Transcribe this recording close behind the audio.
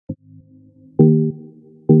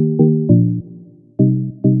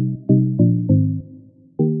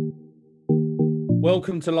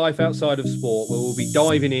Welcome to Life Outside of Sport, where we'll be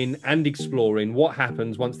diving in and exploring what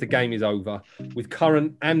happens once the game is over with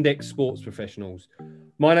current and ex-sports professionals.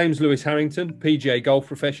 My name's Lewis Harrington, PGA golf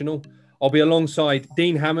professional. I'll be alongside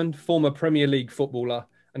Dean Hammond, former Premier League footballer,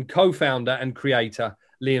 and co-founder and creator,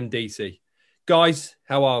 Liam Deasy. Guys,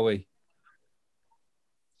 how are we?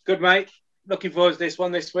 Good, mate. Looking forward to this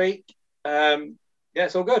one this week.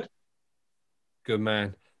 It's all good. Good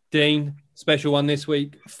man. Dean, special one this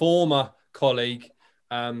week, former colleague.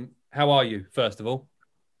 How are you, first of all?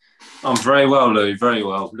 I'm very well, Lou, very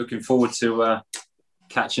well. Looking forward to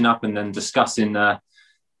catching up and then discussing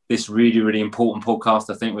this really, really important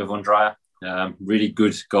podcast, I think, with Andrea. Really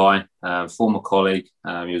good guy, former colleague.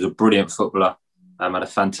 He was a brilliant footballer, had a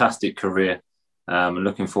fantastic career.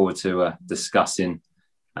 Looking forward to discussing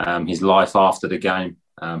his life after the game,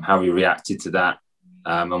 how he reacted to that,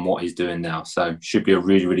 and what he's doing now. So should be a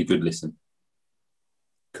really, really good listen.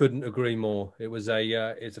 Couldn't agree more. It's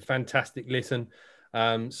a fantastic listen.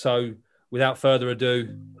 So without further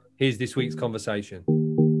ado, here's this week's conversation.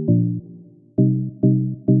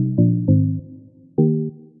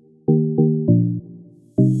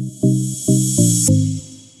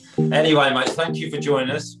 Anyway, mate, thank you for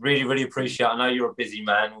joining us. Really, really appreciate it. I know you're a busy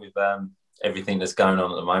man with everything that's going on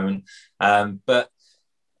at the moment. But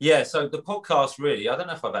yeah, so the podcast really, I don't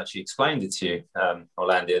know if I've actually explained it to you,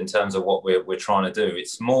 Orlandi, in terms of what we're trying to do.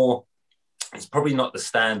 It's probably not the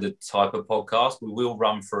standard type of podcast. We will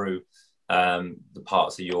run through the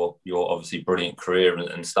parts of your obviously brilliant career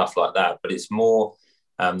and stuff like that. But it's more,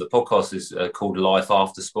 the podcast is called Life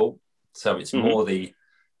After Sport. So it's more the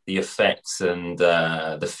effects and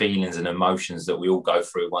the feelings and emotions that we all go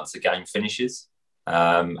through once the game finishes.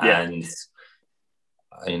 And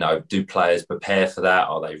you know, do players prepare for that?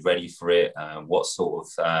 Are they ready for it? What sort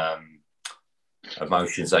of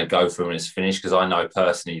emotions they go through when it's finished? Because I know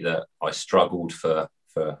personally that I struggled for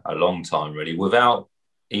a long time, really, without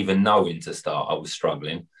even knowing to start. I was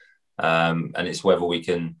struggling, and it's whether we're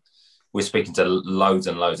speaking to loads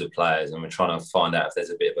and loads of players, and we're trying to find out if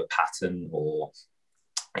there's a bit of a pattern or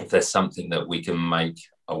if there's something that we can make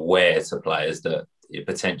aware to players that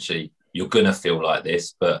potentially you're going to feel like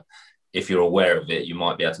this, but if you're aware of it, you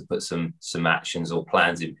might be able to put some actions or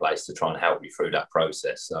plans in place to try and help you through that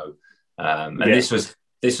process. So, this was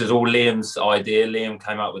all Liam's idea. Liam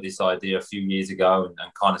came up with this idea a few years ago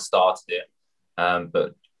and kind of started it.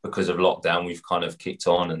 But because of lockdown, we've kind of kicked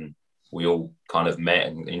on and we all kind of met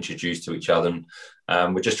and introduced to each other.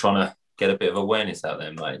 And we're just trying to get a bit of awareness out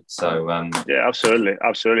there, mate. So, yeah, absolutely.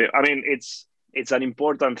 I mean, it's an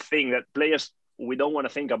important thing that players, we don't want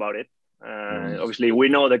to think about it. Obviously, we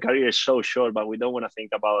know the career is so short, but we don't want to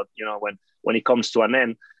think about, you know, when it comes to an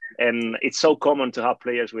end. And it's so common to have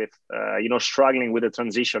players with, struggling with the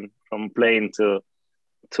transition from playing to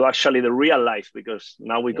actually the real life, because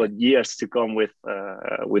now we got years to come with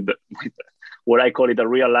what I call it a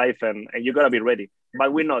real life, and you got to be ready.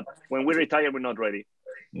 But we're not. When we retire, we're not ready.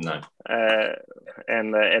 No.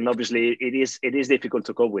 And obviously, it is difficult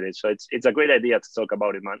to cope with it. So it's a great idea to talk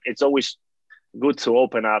about it, man. It's always good to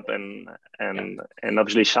open up and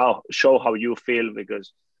obviously show how you feel,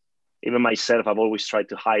 because even myself, I've always tried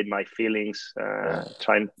to hide my feelings,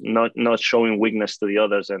 trying not showing weakness to the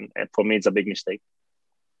others, and for me it's a big mistake.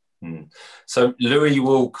 So Louis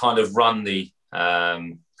will kind of run the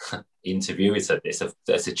interview. It's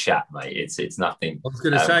a chat, mate. It's nothing. I was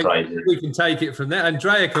going to say crazy. We can take it from there.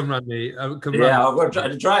 Andrea can run the.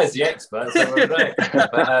 Andrea's the expert. So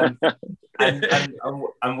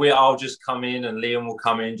I'll just come in, and Liam will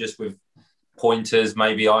come in just with pointers.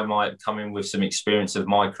 Maybe I might come in with some experience of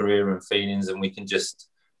my career and feelings, and we'll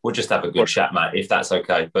just have a good chat, mate, if that's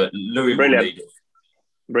okay. But Louis will lead it.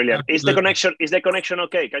 Brilliant. Is the connection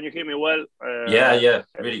okay? Can you hear me well? Yeah,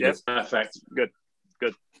 really good. Perfect. Good.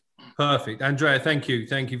 Perfect. Andrea, thank you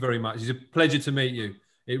very much. It's a pleasure to meet you.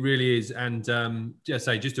 It really is. And just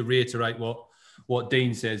to reiterate what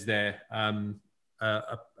Dean says there, an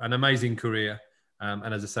amazing career.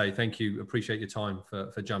 And as I say, thank you. Appreciate your time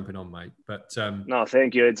for jumping on, mate. But no,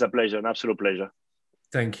 thank you. It's a pleasure, an absolute pleasure.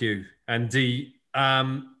 Thank you. And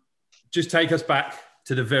just take us back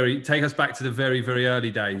to the very, very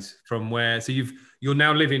early days from where. So you're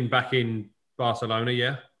now living back in Barcelona,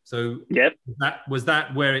 yeah? So yep. Was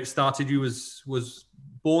that where it started? You was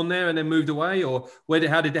born there and then moved away, or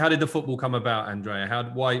how did the football come about,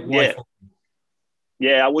 Andrea? Why football?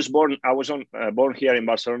 Yeah, I was born here in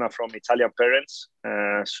Barcelona from Italian parents.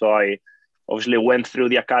 So I obviously went through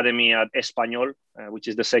the academy at Espanyol, which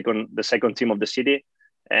is the second team of the city.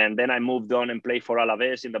 And then I moved on and played for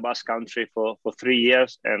Alaves in the Basque Country for 3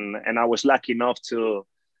 years. And I was lucky enough to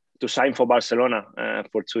sign for Barcelona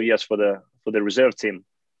for 2 years for the reserve team,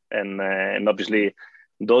 and obviously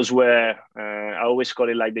those were I always call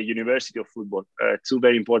it like the university of football. 2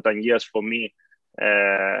 very important years for me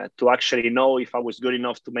to actually know if I was good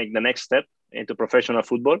enough to make the next step into professional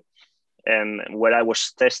football, and where I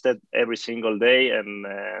was tested every single day,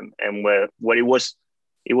 and where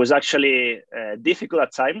it was actually difficult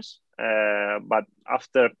at times, but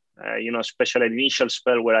after especially an initial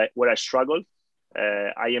spell where I struggled,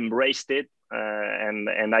 I embraced it,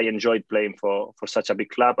 and I enjoyed playing for such a big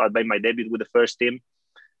club. I made my debut with the first team,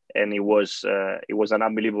 and it was an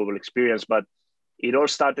unbelievable experience. But it all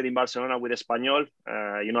started in Barcelona with Espanyol,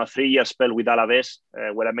 a 3-year spell with Alaves,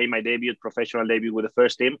 where I made my professional debut with the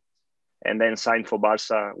first team, and then signed for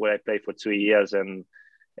Barca, where I played for 2 years, and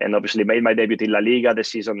obviously made my debut in La Liga the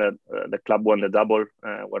season that the club won the double,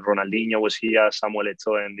 when Ronaldinho was here, Samuel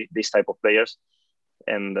Eto'o, and this type of players.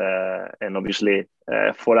 And obviously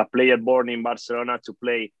for a player born in Barcelona to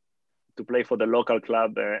play for the local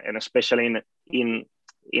club, and especially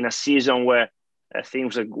in a season where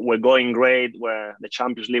things were going great, where the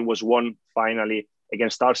Champions League was won finally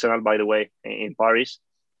against Arsenal, by the way, in Paris.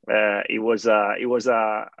 It was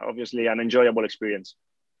obviously an enjoyable experience.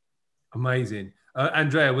 Amazing.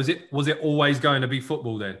 Andrea, was it always going to be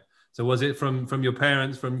football then? So was it from your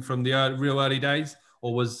parents from the real early days,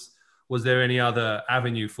 or was there any other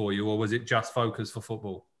avenue for you, or was it just focused for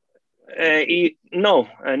football? No,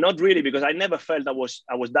 not really, because I never felt I was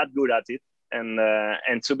that good at it.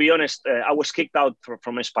 And to be honest, I was kicked out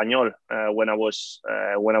from Espanyol when I was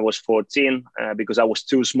 14 because I was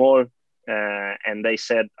too small. And they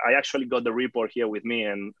said, I actually got the report here with me,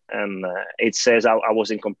 and it says I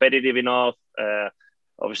wasn't competitive enough.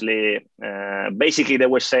 Obviously, basically they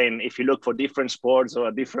were saying, if you look for different sports or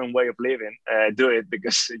a different way of living, do it,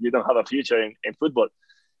 because you don't have a future in football.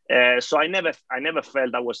 So I never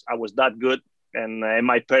felt I was that good. And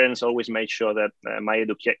my parents always made sure that my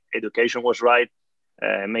education was right.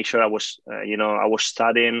 Make sure I was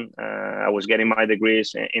studying. I was getting my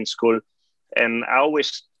degrees in school, and I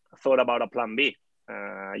always thought about a plan B.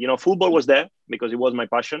 Football was there because it was my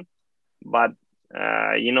passion, but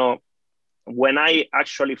when I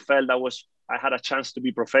actually felt I had a chance to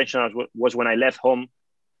be professional was when I left home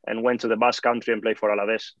and went to the Basque Country and played for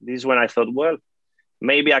Alaves. This is when I thought, well,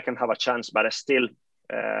 maybe I can have a chance, but I still.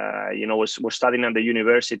 Was studying at the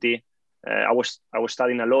university. I was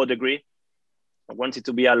studying a law degree. I wanted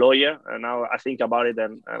to be a lawyer, and now I think about it,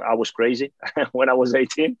 and I was crazy when I was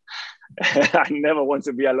 18. I never want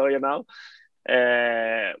to be a lawyer now.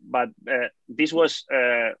 But this was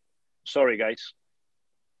sorry, guys.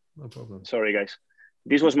 No problem. Sorry, guys.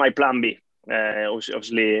 This was my plan B.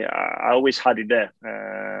 Obviously, I always had it there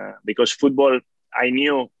because football. I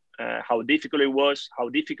knew how difficult it was, how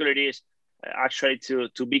difficult it is. Actually,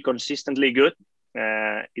 to be consistently good,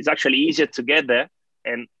 it's actually easier to get there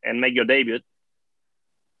and make your debut.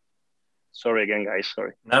 Sorry again, guys.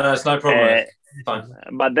 Sorry. No, it's no problem. Fine.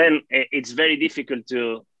 But then it's very difficult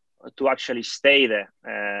to actually stay there,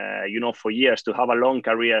 for years, to have a long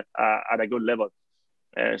career at a good level.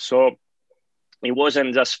 So it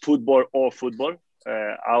wasn't just football or football.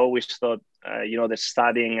 I always thought, the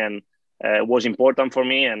studying and was important for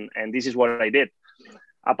me, and this is what I did.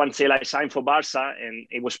 Up until I signed for Barca, and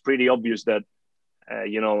it was pretty obvious that,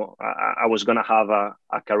 I was going to have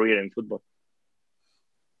a career in football.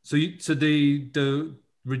 So the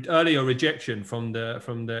earlier rejection from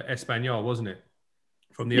the Espanyol, wasn't it?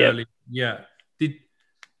 From the early, yeah.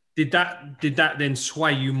 Did that then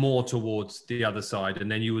sway you more towards the other side,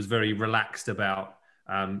 and then you was very relaxed about,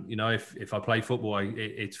 if I play football,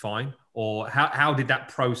 it's fine? Or how did that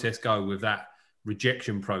process go with that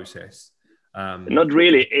rejection process? Not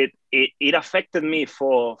really. It affected me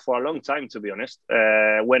for a long time, to be honest.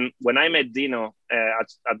 When I met Dino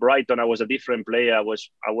at Brighton, I was a different player. I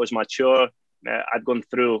was mature. I'd gone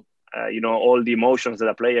through all the emotions that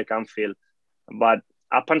a player can feel. But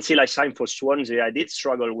up until I signed for Swansea, I did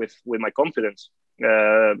struggle with my confidence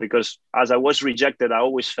because as I was rejected, I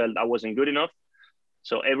always felt I wasn't good enough.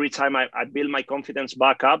 So every time I built my confidence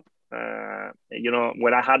back up,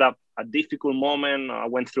 when I had a difficult moment, I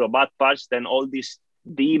went through a bad patch, then all these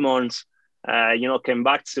demons, came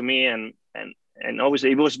back to me, and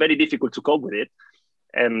obviously it was very difficult to cope with it,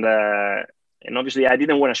 and obviously I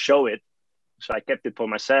didn't want to show it, so I kept it for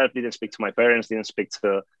myself. Didn't speak to my parents, didn't speak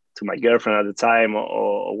to my girlfriend at the time,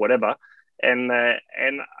 or whatever, and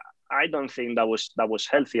I don't think that was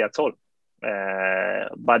healthy at all.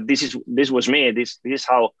 But this was me. This is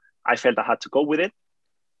how I felt I had to cope with it.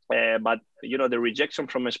 But the rejection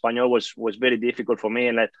from Espanyol was very difficult for me.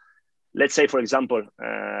 And let's say, for example,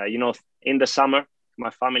 in the summer, My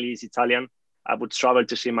family is Italian. I would travel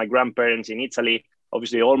to see my grandparents in Italy.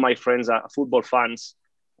 Obviously, all my friends are football fans.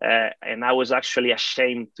 And I was actually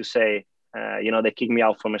ashamed to say, they kicked me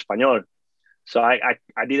out from Espanyol. So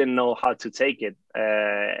I didn't know how to take it.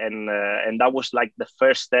 And that was like the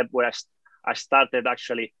first step where I started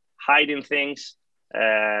actually hiding things.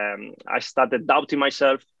 I started doubting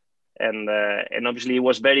myself. And obviously, it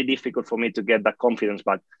was very difficult for me to get that confidence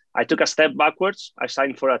back. I took a step backwards. I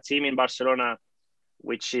signed for a team in Barcelona,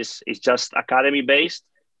 which is just academy based.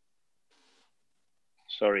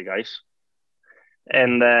 Sorry, guys.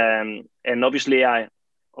 And obviously I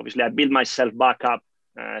built myself back up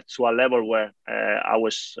to a level where I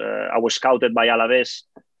was scouted by Alaves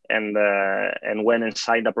and went and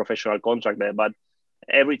signed a professional contract there. But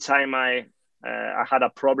every time I had a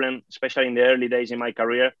problem, especially in the early days in my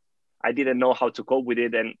career, I didn't know how to cope with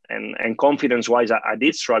it, and confidence wise, I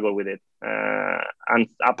did struggle with it, and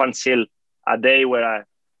up until a day where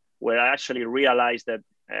I actually realized that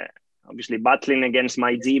obviously battling against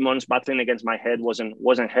my demons, battling against my head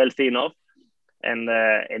wasn't healthy enough, and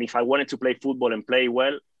if I wanted to play football and play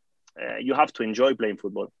well, you have to enjoy playing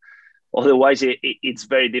football. Otherwise, it's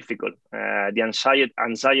very difficult. The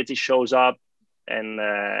anxiety shows up,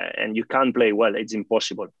 and you can't play well. It's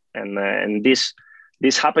impossible. And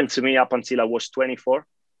this happened to me up until I was 24.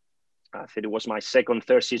 I think it was my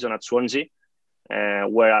third season at Swansea,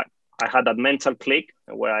 where I had that mental click,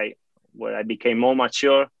 where I became more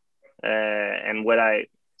mature, and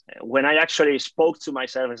when I actually spoke to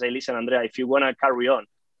myself and say, listen, Andrea, if you want to carry on,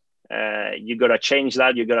 you got to change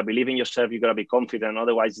that. You got to believe in yourself. You got to be confident.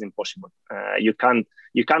 Otherwise, it's impossible. You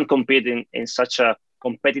can't compete in such a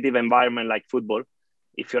competitive environment like football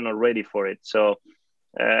if you're not ready for it. So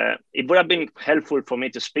it would have been helpful for me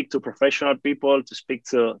to speak to professional people, to speak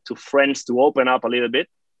to friends, to open up a little bit.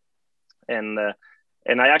 And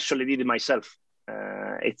I actually did it myself.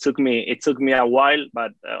 It took me a while,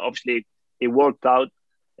 but obviously it worked out.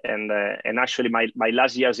 And actually my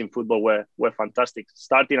last years in football were fantastic.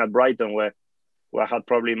 Starting at Brighton, where I had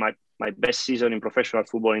probably my best season in professional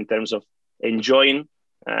football in terms of enjoying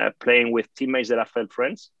playing with teammates that I felt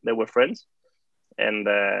friends. They were friends. And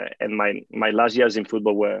my last years in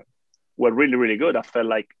football were really, really good. I felt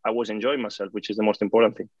like I was enjoying myself, which is the most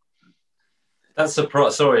important thing.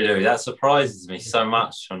 Sorry, Louis, that surprises me so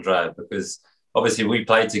much, Andrea, because obviously we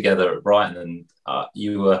played together at Brighton, and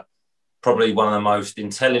you were probably one of the most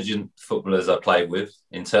intelligent footballers I played with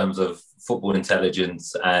in terms of football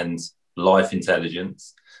intelligence and life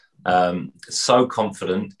intelligence. So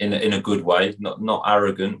confident in a good way, not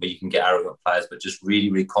arrogant, but you can get arrogant players, but just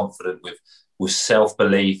really, really confident with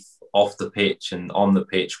self-belief off the pitch and on the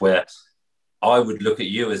pitch, where I would look at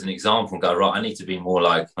you as an example and go, right, I need to be more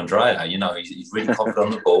like Andrea. He's really confident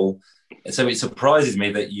on the ball. And so it surprises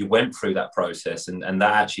me that you went through that process and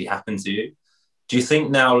that actually happened to you. Do you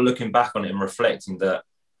think now, looking back on it and reflecting, that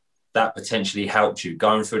potentially helped you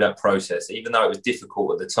going through that process, even though it was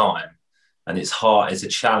difficult at the time and it's hard, it's a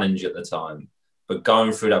challenge at the time, but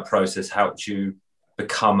going through that process helped you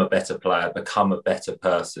become a better player, become a better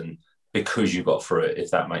person because you got through it,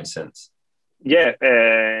 if that makes sense? Yeah,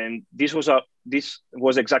 and this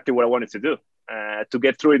was exactly what I wanted to do, to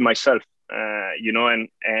get through it myself,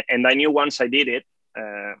 and I knew once I did it,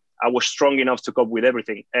 I was strong enough to cope with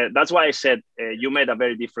everything. That's why I said you made a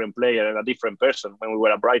very different player and a different person when we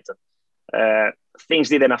were at Brighton. Things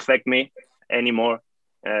didn't affect me anymore.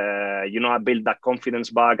 I built that confidence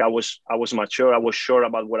back. I was mature. I was sure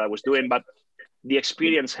about what I was doing, but the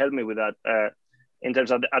experience helped me with that. In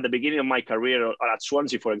terms of at the beginning of my career at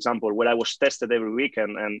Swansea, for example, where I was tested every week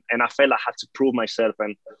and I felt I had to prove myself.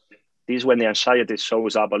 And this is when the anxiety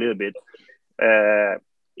shows up a little bit.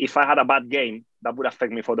 If I had a bad game, that would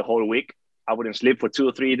affect me for the whole week. I wouldn't sleep for 2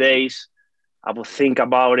 or 3 days. I would think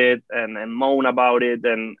about it and moan about it.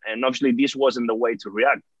 And obviously this wasn't the way to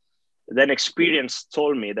react. Then experience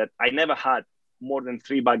told me that I never had more than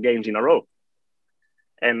 3 bad games in a row.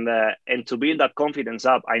 And to build that confidence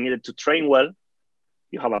up, I needed to train well.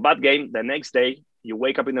 You have a bad game, the next day, you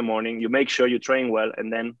wake up in the morning, you make sure you train well,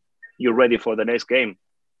 and then you're ready for the next game.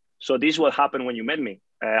 So this will happen when you met me.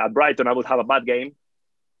 At Brighton, I would have a bad game.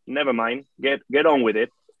 Never mind, get on with it.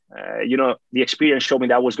 The experience showed me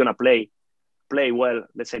that I was going to play well,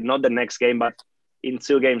 let's say not the next game, but in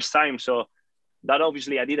 2 games' time. So that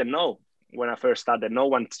obviously I didn't know when I first started. No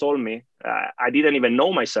one told me. I didn't even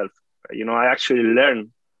know myself. I actually learned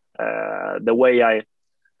the way I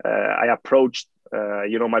approached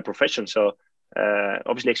my profession. So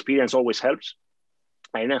obviously experience always helps.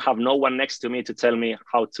 I didn't have no one next to me to tell me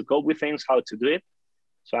how to cope with things, how to do it.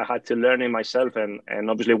 So I had to learn it myself. And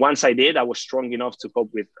obviously once I did, I was strong enough to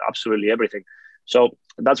cope with absolutely everything. So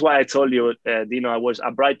that's why I told you, Dino, I was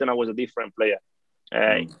at Brighton, I was a different player.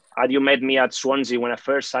 Had you met me at Swansea when I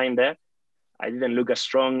first signed there, I didn't look as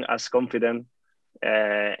strong, as confident,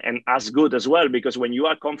 and as good as well. Because when you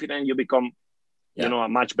are confident, you become, a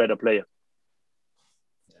much better player.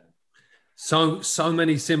 So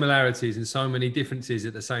many similarities and so many differences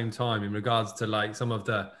at the same time in regards to like some of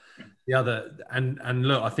the other. And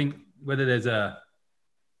look, I think whether there's a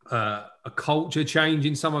culture change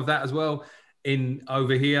in some of that as well. In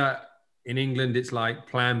over here in England, it's like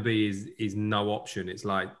plan B is no option. It's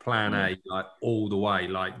like plan A, like all the way.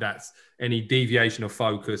 Like that's any deviation of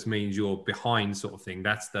focus means you're behind, sort of thing.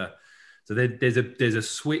 That's so there's a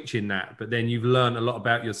switch in that. But then you've learned a lot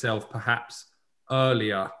about yourself perhaps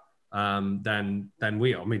earlier than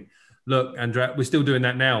we are. I mean, look, Andrea, we're still doing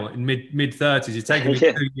that now in mid 30s. It's taken me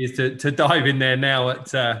 2 years to dive in there now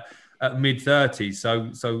at mid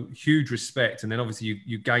 30s. So huge respect. And then obviously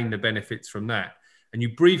you gain the benefits from that. And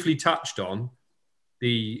you briefly touched on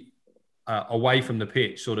the away from the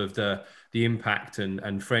pitch, sort of the impact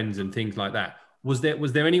and friends and things like that. Was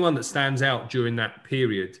there anyone that stands out during that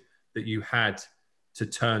period that you had to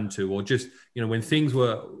turn to, or just, when things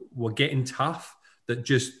were getting tough, that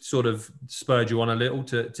just sort of spurred you on a little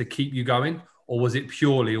to keep you going? Or was it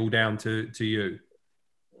purely all down to you?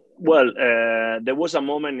 Well, there was a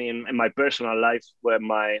moment in my personal life where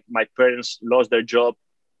my parents lost their job.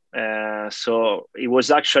 So it was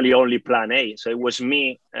actually only plan A. So it was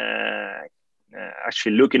me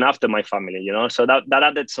actually looking after my family, so that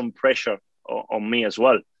added some pressure on me as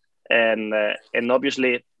well. And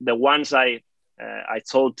obviously the ones I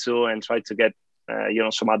told to and tried to get,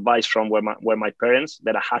 some advice from were my parents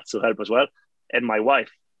that I had to help as well. And my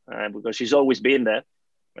wife, because she's always been there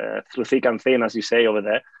through thick and thin, as you say over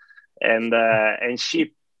there. And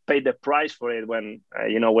she paid the price for it when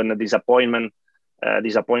the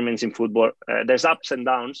disappointments in football. There's ups and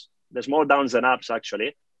downs. There's more downs than ups,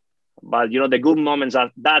 actually. But the good moments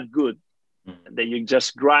are that good that you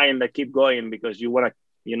just grind and keep going because you want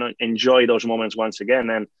to enjoy those moments once again.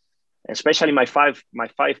 And especially my five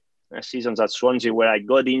seasons at Swansea, where I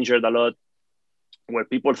got injured a lot, where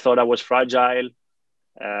people thought I was fragile.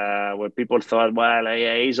 Where people thought, well,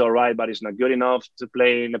 he's all right, but he's not good enough to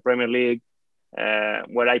play in the Premier League.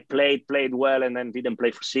 Where I played well and then didn't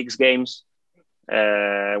play for 6 games.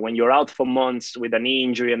 When you're out for months with a knee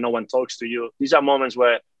injury and no one talks to you, these are moments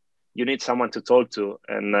where you need someone to talk to.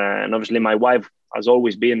 And obviously my wife has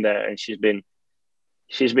always been there, and she's been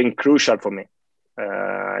crucial for me.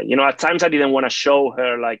 At times I didn't want to show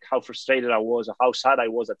her like how frustrated I was or how sad I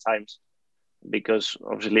was at times, because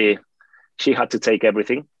obviously she had to take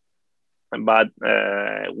everything. But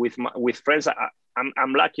with friends,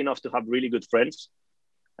 I'm lucky enough to have really good friends.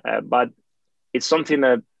 But it's something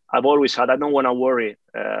that I've always had. I don't want to worry,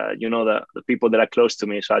 the people that are close to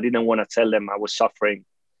me. So I didn't want to tell them I was suffering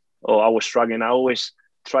or I was struggling. I always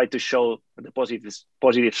try to show the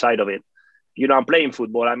positive side of it. I'm playing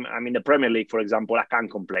football. I'm in the Premier League, for example. I can't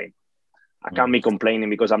complain. I can't be complaining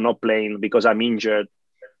because I'm not playing, because I'm injured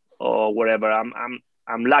or whatever.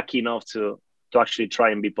 I'm lucky enough to actually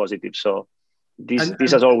try and be positive. So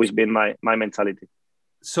this has always been my mentality.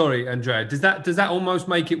 Sorry, Andrea, does that almost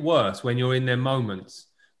make it worse when you're in their moments?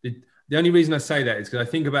 The only reason I say that is because I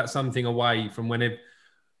think about something away from when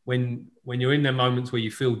you're in their moments where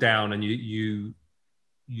you feel down and you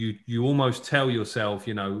almost tell yourself,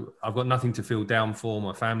 I've got nothing to feel down for.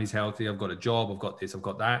 My family's healthy. I've got a job. I've got this. I've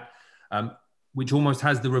got that, which almost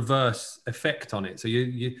has the reverse effect on it. So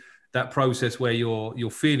you that process where you're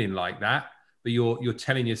feeling like that, but you're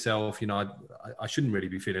telling yourself, I shouldn't really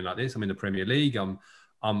be feeling like this. I'm in the Premier League.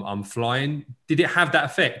 I'm flying. Did it have that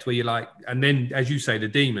effect where you're like, and then as you say, the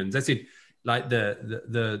demons? That's it. Like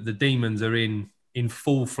the demons are in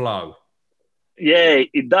full flow. Yeah,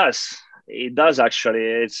 it does. It does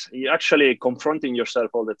actually. You're actually confronting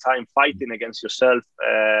yourself all the time, fighting against yourself.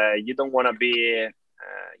 You don't want to be.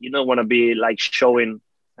 You don't want to be like showing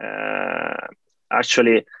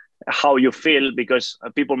actually how you feel, because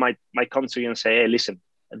people might come to you and say, "Hey, listen,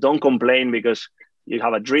 don't complain because you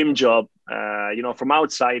have a dream job." From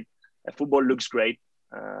outside, football looks great,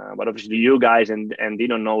 but obviously you guys and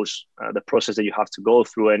Dino knows the process that you have to go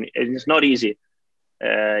through, and it's not easy.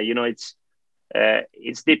 It's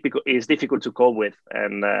difficult. It's difficult to cope with,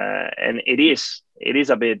 and it is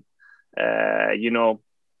a bit, as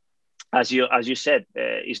you said,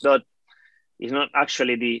 it's not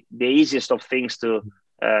actually the easiest of things to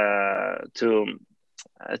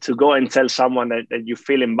go and tell someone that you're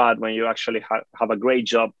feeling bad when you actually have a great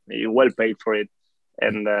job, you're well paid for it,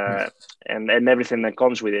 and everything that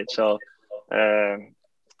comes with it. So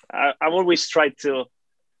I've always tried to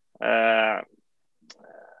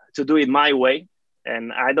to do it my way,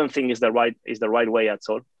 and I don't think it's the right way at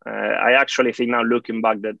all. I actually think now, looking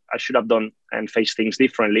back, that I should have done and faced things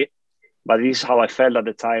differently. But this is how I felt at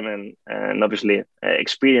the time, and obviously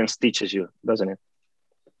experience teaches you, doesn't it?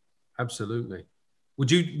 Absolutely.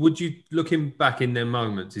 Would you looking back in their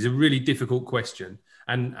moments? Is a really difficult question,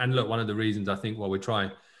 and look, one of the reasons I think while we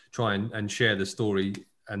try and share the story,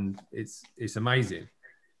 and it's amazing,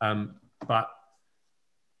 but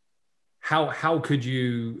how could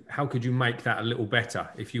you make that a little better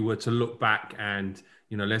if you were to look back and,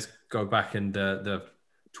 you know, let's go back and the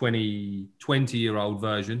 20-year-old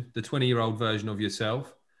version, the 20-year-old version of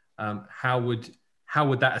yourself, how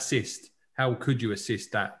would that assist? How could you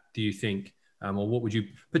assist that, do you think? Or what would you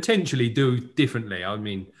potentially do differently? I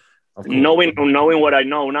mean, of course. Knowing what I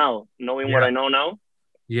know now, what I know now.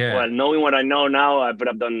 Yeah. Well, knowing what I know now, I would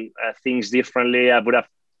have done things differently. I would have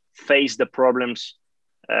faced the problems,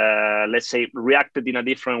 let's say, reacted in a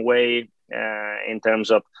different way in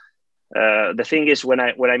terms of, the thing is, when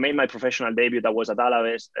I made my professional debut, that was at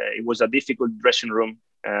Alaves. It was a difficult dressing room,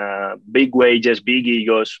 big wages, big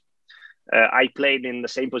egos. I played in the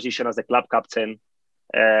same position as the club captain.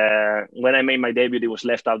 When I made my debut, it was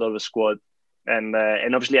left out of the squad, and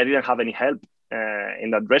obviously I didn't have any help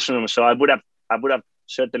in that dressing room. So I would have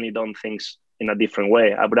certainly done things in a different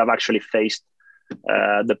way. I would have actually faced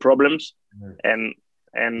the problems, and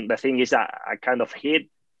the thing is that I kind of hid.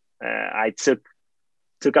 I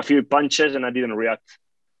took a few punches and I didn't react,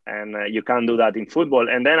 and you can't do that in football.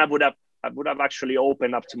 And then I would have actually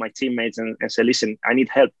opened up to my teammates and said, listen, I need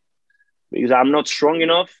help because I'm not strong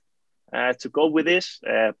enough to cope with this.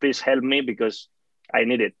 Please help me because I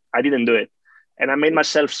need it. I didn't do it, and I made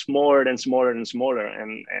myself smaller and smaller and smaller,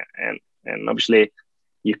 and obviously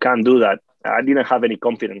you can't do that. I didn't have any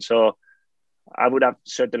confidence, so I would have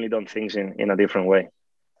certainly done things in a different way.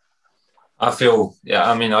 I feel,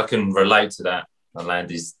 I mean, I can relate to that,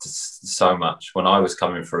 Orlandi, so much. When I was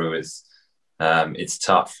coming through, it's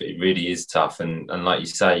tough. It really is tough, and like you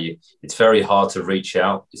say, it's very hard to reach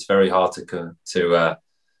out. It's very hard to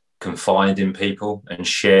confide in people and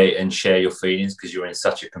share your feelings because you're in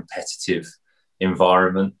such a competitive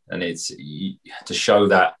environment, and it's to show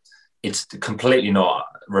that it's completely not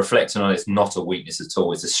reflecting on. It's not a weakness at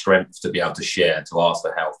all. It's a strength to be able to share, to ask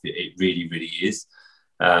for help. It really, really is.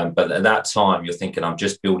 But at that time, you're thinking, I'm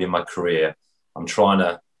just building my career. I'm trying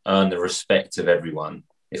to earn the respect of everyone.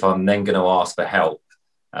 If I'm then going to ask for help,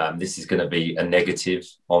 this is going to be a negative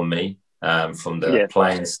on me from the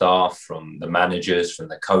playing staff, from the managers, from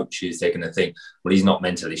the coaches. They're going to think, well, he's not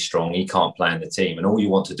mentally strong. He can't play in the team. And all you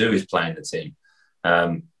want to do is play in the team.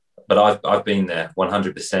 But I've been there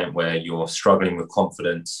 100% where you're struggling with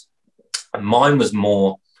confidence. And mine was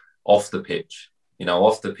more off the pitch. You know,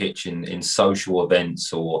 off the pitch in social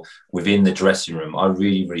events or within the dressing room, I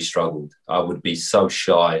really, really struggled. I would be so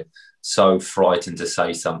shy, so frightened to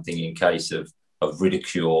say something in case of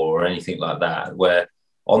ridicule or anything like that, where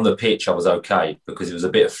on the pitch I was okay because it was a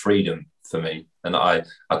bit of freedom for me. And I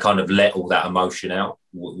kind of let all that emotion out,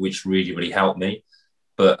 which really, really helped me.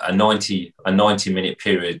 But a 90-minute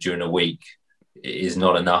period during a week is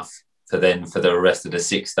not enough for the rest of the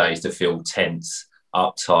 6 days to feel tense,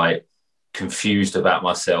 uptight, confused about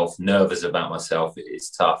myself, nervous about myself.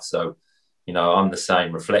 It's tough. So, you know, I'm the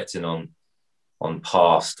same, reflecting on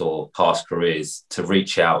past careers, to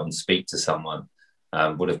reach out and speak to someone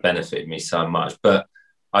would have benefited me so much. But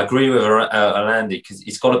I agree with Orlandi, because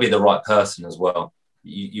it's got to be the right person as well.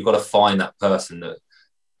 You've got to find that person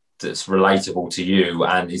that's relatable to you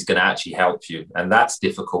and is going to actually help you. And that's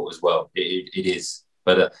difficult as well. It is.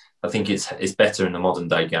 But I think it's better in the modern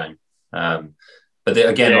day game. But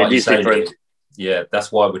again, like you say,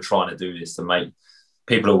 that's why we're trying to do this, to make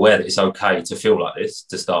people aware that it's okay to feel like this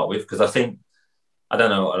to start with. Because I think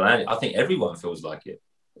everyone feels like it.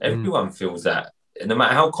 Everyone feels that. And no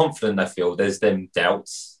matter how confident they feel, there's them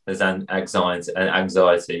doubts, there's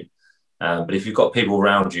anxiety. But if you've got people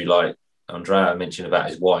around you, like Andrea mentioned about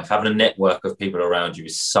his wife, having a network of people around you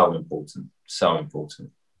is so important. So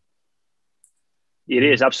important. It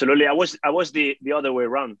is, absolutely. I was the other way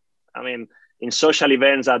around. I mean, in social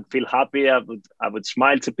events, I'd feel happy. I would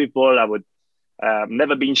smile to people. I would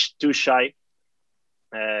never been too shy.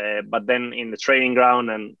 But then in the training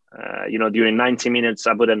ground and during 90 minutes,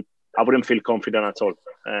 I wouldn't feel confident at all.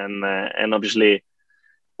 And obviously,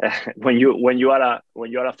 when you are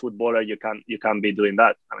a footballer, you can't be doing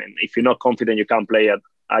that. I mean, if you're not confident, you can't play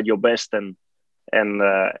at your best. And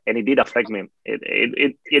it did affect me.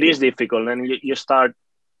 It is difficult, and you start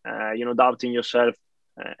doubting yourself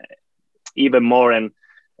even more, and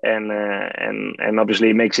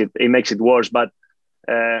obviously it makes it worse. But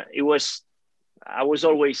it was I was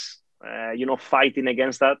always, fighting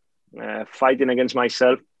against that, fighting against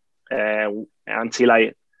myself until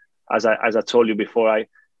as I told you before,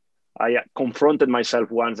 I confronted myself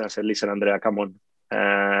once and said, listen, Andrea, come on.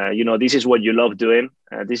 This is what you love doing.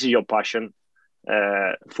 This is your passion.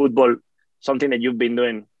 Football, something that you've been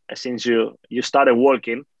doing since you started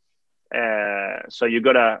working. So you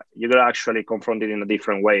gotta actually confront it in a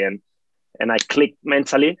different way. And I clicked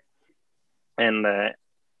mentally, and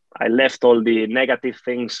I left all the negative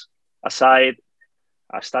things aside.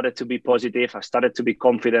 I started to be positive. I started to be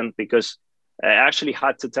confident, because I actually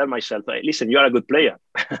had to tell myself, hey, listen, you are a good player.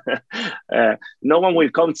 No one will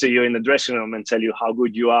come to you in the dressing room and tell you how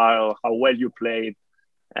good you are or how well you played,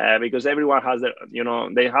 because everyone has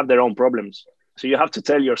they have their own problems. So you have to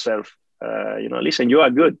tell yourself, listen, you are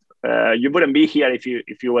good. You wouldn't be here if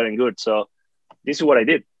you weren't good. So this is what I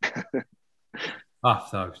did.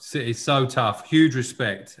 So it's so tough. Huge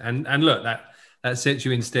respect, and look, that sets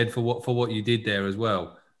you instead for what you did there as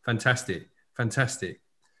well. Fantastic.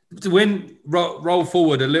 When roll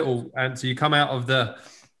forward a little, and so you come out of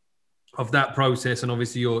that process, and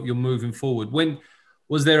obviously you're moving forward. When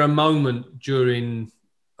was there a moment during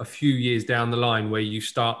a few years down the line where you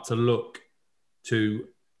start to look to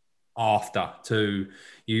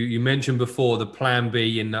you mentioned before the plan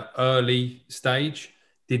B in the early stage?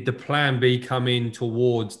 Did the plan B come in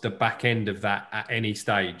towards the back end of that at any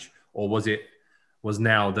stage, or was you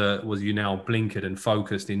now blinkered and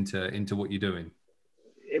focused into what you're doing?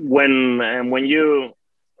 When you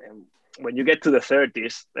get to the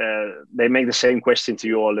 30s, they make the same question to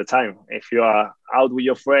you all the time. If you are out with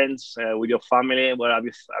your friends, with your family, what have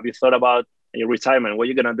you thought about your retirement? What are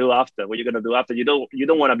you gonna do after? What are you gonna do after? You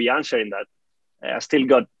don't want to be answering that. I still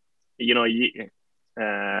got a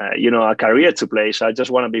career to play, so I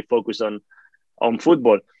just want to be focused on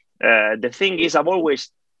football. The thing is, I've always,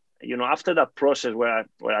 after that process where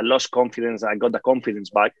I lost confidence, I got the confidence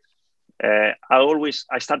back. I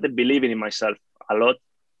started believing in myself a lot,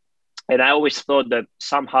 and I always thought that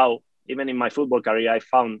somehow, even in my football career, I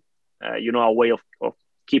found a way of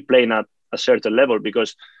keep playing at a certain level,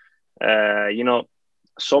 because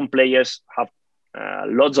some players have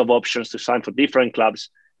lots of options to sign for different clubs.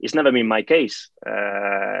 It's never been my case.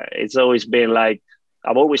 It's always been like,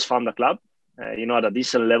 I've always found a club, at a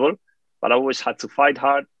decent level, but I always had to fight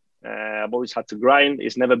hard. I've always had to grind.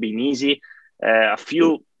 It's never been easy. A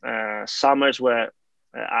few summers where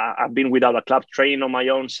I've been without a club, training on my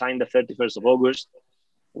own, signed the 31st of August,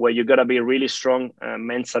 where you got to be really strong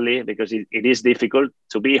mentally, because it is difficult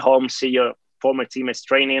to be home, see your former teammates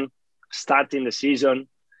training, starting the season.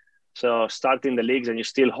 So starting the leagues and you're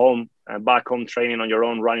still home, back home training on your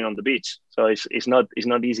own, running on the beach. So it's not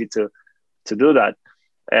easy to do that.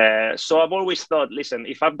 So I've always thought, listen,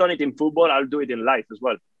 if I've done it in football, I'll do it in life as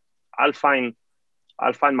well. I'll find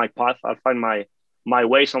my path. I'll find my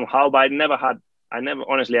way somehow. But I never had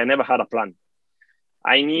a plan.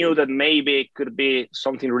 I knew that maybe it could be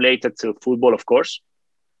something related to football, of course,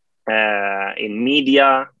 in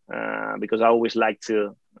media, because I always like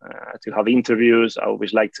to have interviews. I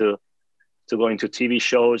always like to go into TV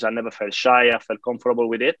shows. I never felt shy. I felt comfortable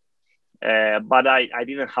with it. But I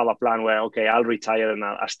didn't have a plan where, okay, I'll retire and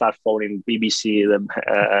I'll start following BBC,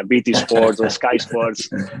 BT Sports or Sky Sports,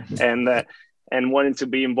 and wanting to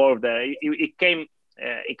be involved there. It came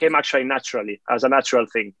actually naturally, as a natural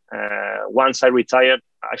thing. Once I retired,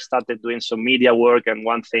 I started doing some media work, and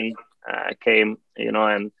one thing came,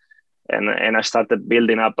 and I started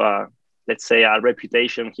building up let's say a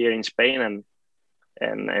reputation here in Spain,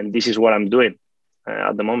 and this is what I'm doing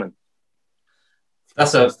at the moment.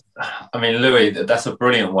 Louis, that's a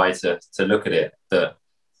brilliant way to look at it. That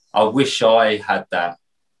I wish I had that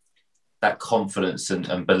confidence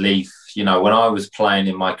and belief. When I was playing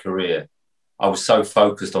in my career, I was so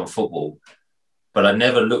focused on football, but I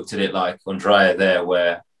never looked at it like Andrea there,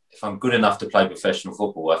 where if I'm good enough to play professional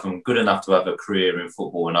football, if I'm good enough to have a career in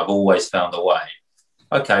football, and I've always found a way,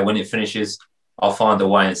 okay, when it finishes, I'll find a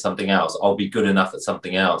way in something else. I'll be good enough at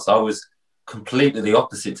something else. I was completely the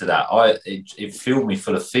opposite to that. It filled me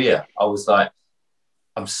full of fear. I was like,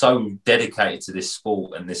 I'm so dedicated to this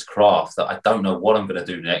sport and this craft that I don't know what I'm going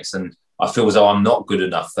to do next. And I feel as though I'm not good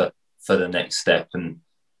enough for the next step. And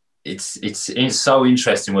it's so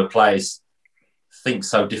interesting where players think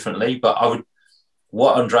so differently. But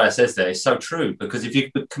what Andrea says there is so true, because if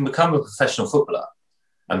you can become a professional footballer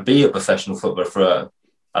and be a professional footballer for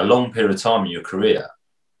a long period of time in your career,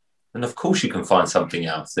 then of course you can find something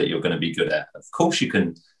else that you're going to be good at. Of course you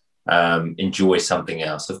can enjoy something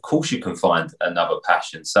else. Of course you can find another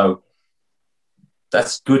passion. So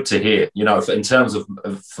that's good to hear. You know, in terms of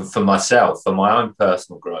for myself, for my own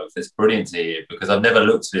personal growth, it's brilliant to hear, because I've never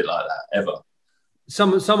looked at it like that ever.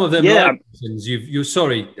 Some of them life lessons you're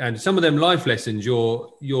sorry, and some of them life lessons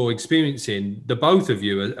you're experiencing, the both of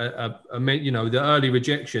you are you know, the early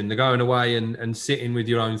rejection, the going away and sitting with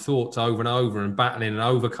your own thoughts over and over and battling and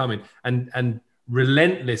overcoming and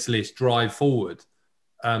relentlessly drive forward,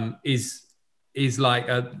 is like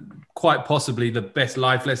quite possibly the best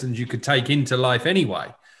life lessons you could take into life anyway.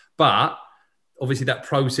 But obviously that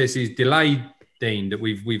process is delayed, Dean, that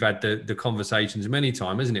we've had the conversations many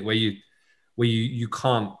times, isn't it, where you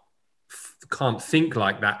can't think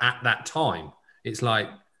like that at that time. It's like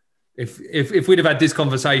if we'd have had this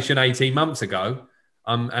conversation 18 months ago,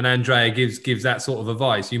 and Andrea gives that sort of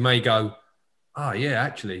advice, you may go, oh yeah,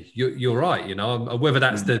 actually you're right, you know, whether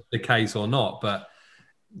that's the case or not. But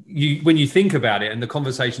when you think about it, and the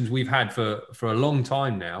conversations we've had for a long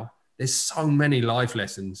time now, there's so many life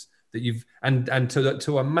lessons that you've and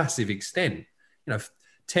to a massive extent, you know,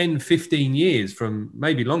 10, 15 years, from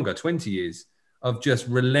maybe longer, 20 years of just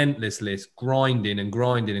relentlessly grinding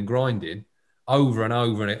over and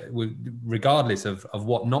over, regardless of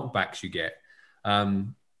what knockbacks you get.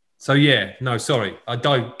 So yeah, no, sorry, I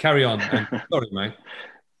don't carry on. Sorry, mate.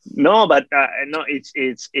 No, but no,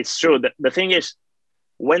 it's true. The thing is,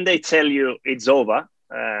 when they tell you it's over,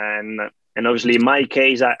 and obviously in my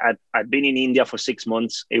case, I'd been in India for 6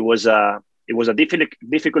 months. It was a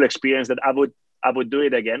difficult experience that I would do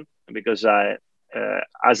it again, because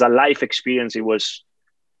as a life experience, it was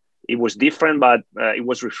different, but it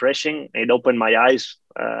was refreshing. It opened my eyes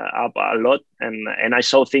up a lot, and I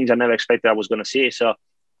saw things I never expected I was going to see. So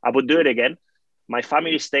I would do it again. My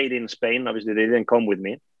family stayed in Spain. Obviously, they didn't come with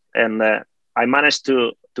me, and I managed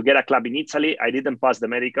to get a club in Italy. I didn't pass the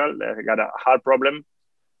medical. I got a heart problem,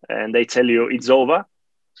 and they tell you it's over.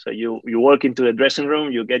 So you walk into the dressing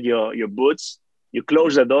room, you get your boots, you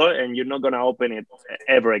close the door, and you're not going to open it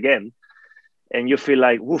ever again. And you feel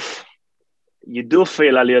like, woof, you do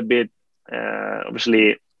feel a little bit,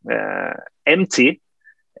 obviously, empty.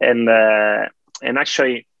 And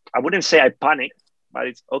actually, I wouldn't say I panicked, but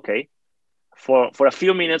it's okay. For a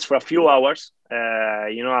few minutes, for a few hours,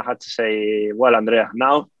 you know, I had to say, well, Andrea,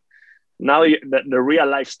 now the real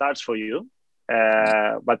life starts for you.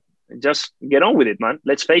 But just get on with it, man.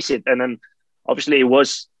 Let's face it. And then, obviously, it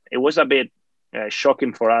was a bit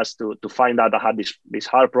shocking for us to find out I had this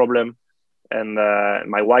heart problem. And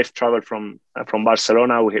my wife traveled from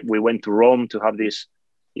Barcelona. We went to Rome to have this,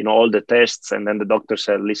 you know, all the tests. And then the doctor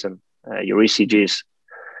said, listen, your ECG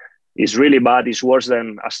is really bad. It's worse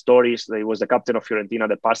than Astori's. He was the captain of Fiorentina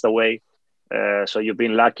that passed away. So you've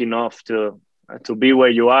been lucky enough to be where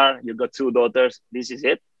you are. You've got 2 daughters. This is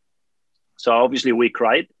it. So obviously we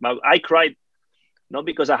cried. But I cried not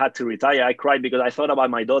because I had to retire. I cried because I thought about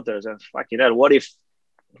my daughters. And fucking hell, what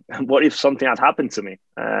if something had happened to me?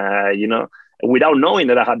 You know, without knowing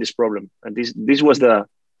that I had this problem. And this was the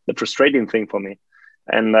frustrating thing for me.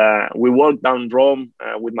 And we walked down Rome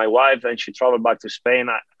with my wife, and she traveled back to Spain.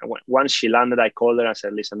 Once she landed, I called her. I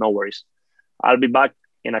said, listen, no worries. I'll be back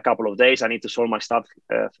in a couple of days. I need to sort my stuff,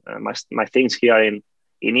 my things here in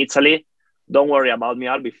Italy. Don't worry about me.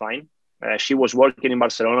 I'll be fine. She was working in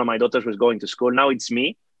Barcelona. My daughters was going to school. Now it's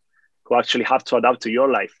me who actually have to adapt to your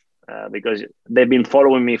life, because they've been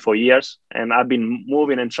following me for years, and I've been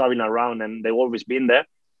moving and traveling around, and they've always been there.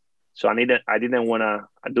 So I didn't want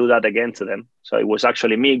to do that again to them. So it was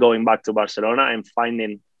actually me going back to Barcelona and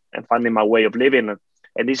finding my way of living.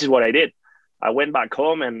 And this is what I did. I went back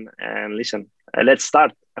home and listen, let's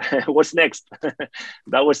start. What's next?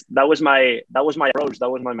 that was my approach.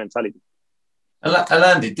 That was my mentality.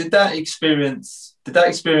 Orlandi, did that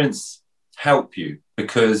experience help you?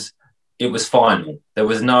 Because it was final. There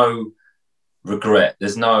was no regret.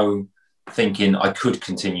 There's no thinking I could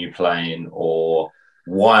continue playing, or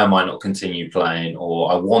why am I not continue playing,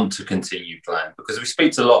 or I want to continue playing. Because we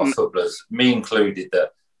speak to a lot of footballers, me included,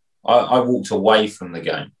 that I walked away from the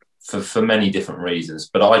game for many different reasons,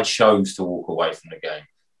 but I chose to walk away from the game.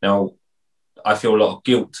 Now, I feel a lot of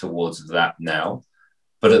guilt towards that now,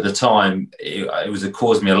 but at the time, it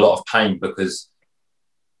caused me a lot of pain, because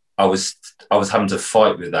I was having to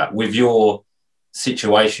fight with that. With your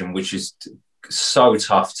situation, which is so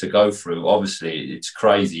tough to go through, obviously it's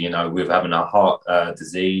crazy, you know, with having a heart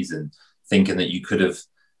disease and thinking that it could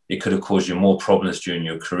have caused you more problems during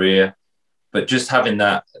your career. But just having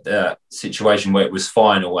that situation where it was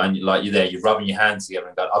final, and you're rubbing your hands together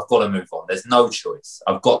and going, I've got to move on. There's no choice.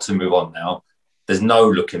 I've got to move on now. There's no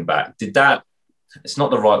looking back. It's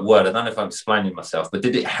not the right word. I don't know if I'm explaining myself, but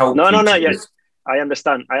did it help? No. I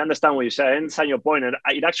understand what you say. I understand your point, and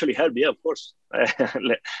it actually helped me, of course.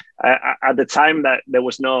 At the time that there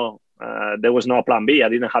was no plan B. I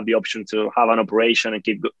didn't have the option to have an operation and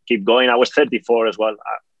keep going. I was 34 as well.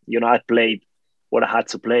 I played what I had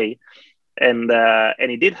to play, and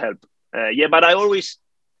it did help. But I always,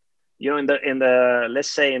 in the let's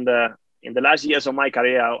say in the last years of my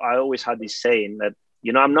career, I always had this saying that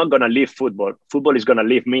I'm not gonna leave football. Football is gonna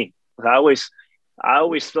leave me. I always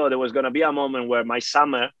thought there was gonna be a moment where my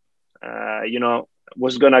summer,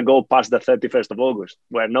 was gonna go past the 31st of August,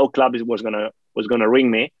 where no club was gonna ring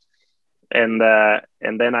me, and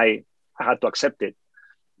then I had to accept it.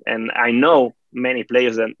 And I know many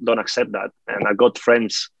players that don't accept that, and I got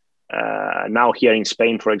friends now here in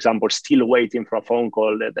Spain, for example, still waiting for a phone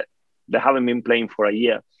call that they haven't been playing for a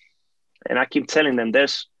year, and I keep telling them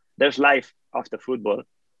there's life after football.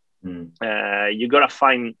 You gotta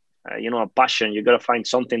find a passion. You gotta find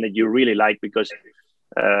something that you really like, because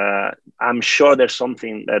I'm sure there's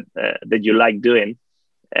something that you like doing,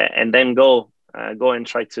 and then go and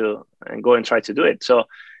try to do it. So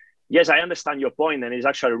yes, I understand your point, and it's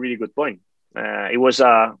actually a really good point. It was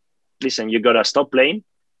listen, you gotta stop playing,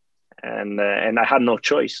 and I had no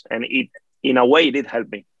choice, and it in a way it did help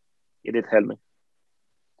me. It did help me.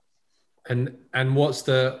 And what's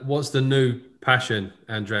the new passion,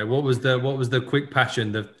 Andrea? What was the quick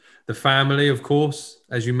passion? The family, of course,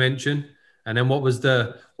 as you mentioned, and then what was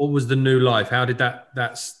the new life? How did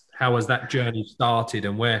how has that journey started,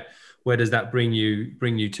 and where does that bring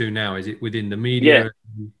you to now? Is it within the media,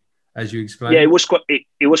 as you explained? Yeah,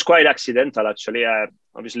 it was quite accidental, actually.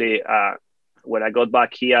 Obviously, when I got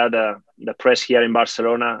back here, the press here in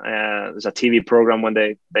Barcelona, there's a TV program when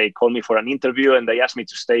they called me for an interview, and they asked me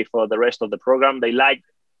to stay for the rest of the program. They liked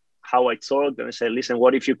how I talked, and they said, listen,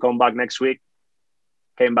 what if you come back next week?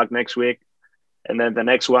 Came back next week, and then the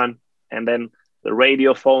next one, and then the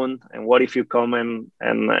radio phone, and what if you come and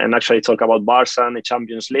actually talk about Barca and the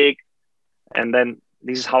Champions League? And then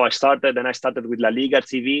this is how I started. And I started with La Liga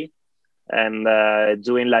TV, and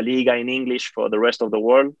doing La Liga in English for the rest of the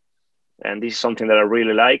world. And this is something that I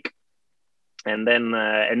really like. And then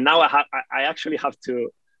and now I actually have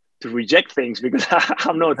to reject things because I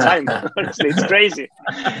have no time. Honestly, it's crazy.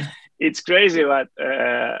 It's crazy, but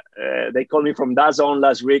they called me from DAZN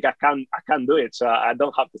last week. I can't do it, so I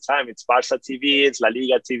don't have the time. It's Barca TV, it's La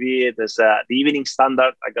Liga TV. There's the Evening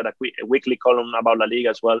Standard. I got a weekly column about La Liga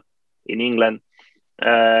as well in England,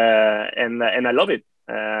 and I love it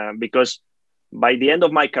because by the end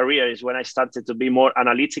of my career is when I started to be more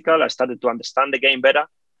analytical. I started to understand the game better,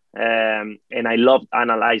 and I love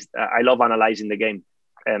analyzing the game,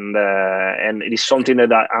 and it is something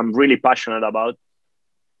that I'm really passionate about.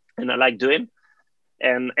 And I like doing,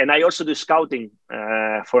 and I also do scouting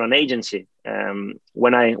for an agency.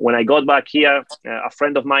 When I got back here, a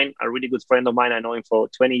friend of mine, a really good friend of mine, I know him for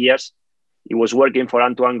 20 years. He was working for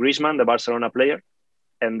Antoine Griezmann, the Barcelona player,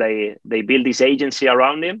 and they built this agency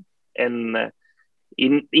around him. And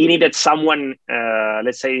he needed someone,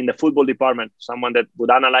 let's say, in the football department, someone that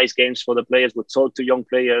would analyze games for the players, would talk to young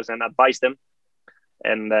players and advise them.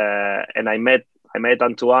 And I met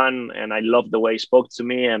Antoine, and I loved the way he spoke to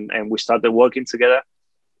me, and we started working together.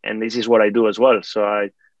 And this is what I do as well. So I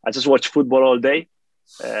just watch football all day,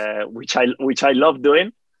 which I love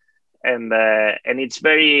doing, and it's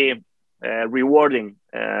very rewarding.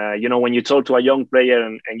 When you talk to a young player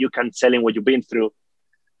and you can tell him what you've been through,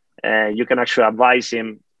 you can actually advise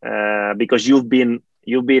him because you've been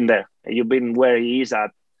there, you've been where he is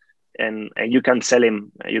at, and you can tell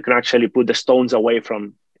him, you can actually put the stones away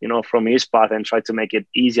from his path and try to make it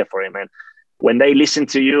easier for him. And when they listen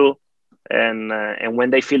to you and when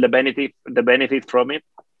they feel the benefit from it,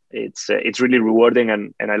 it's really rewarding,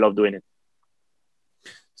 and I love doing it.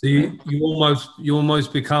 So you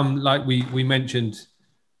almost become, like we mentioned,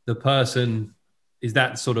 the person. Is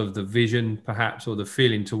that sort of the vision, perhaps, or the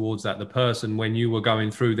feeling towards that? The person when you were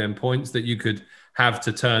going through them points that you could have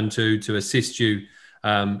to turn to assist you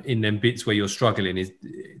in them bits where you're struggling.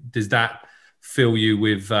 Does that fill you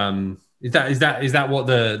with? Is that what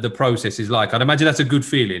the process is like? I'd imagine that's a good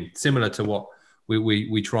feeling, similar to what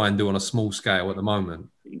we try and do on a small scale at the moment.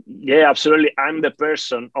 Yeah, absolutely. I'm the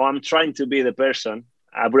person, or I'm trying to be the person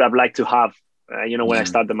I would have liked to have, when I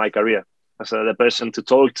started my career. So the person to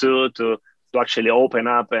talk to actually open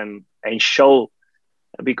up and show,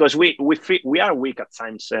 because we are weak at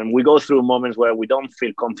times, and we go through moments where we don't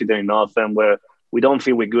feel confident enough, and where we don't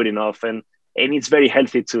feel we're good enough, and it's very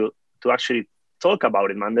healthy to actually talk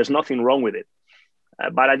about it, man. There's nothing wrong with it,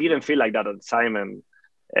 but I didn't feel like that at the time,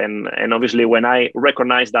 and obviously when I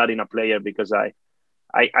recognize that in a player, because I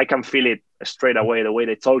can feel it straight away. The way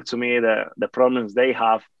they talk to me, the problems they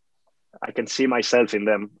have, I can see myself in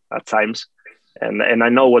them at times, and I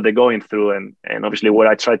know what they're going through, and obviously what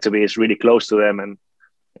I try to be is really close to them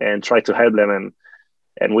and try to help them.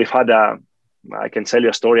 And we've had I can tell you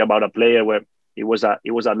a story about a player where it was at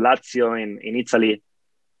Lazio in Italy,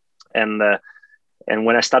 and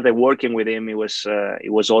when I started working with him, it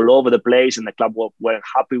was all over the place, and the club weren't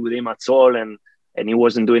happy with him at all, and he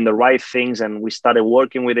wasn't doing the right things. And we started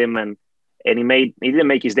working with him, and he didn't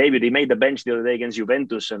make his debut. He made the bench the other day against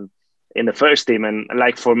Juventus and in the first team. And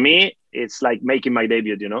like for me, it's like making my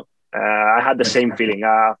debut. I had the same feeling.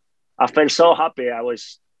 I felt so happy. I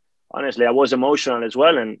was emotional as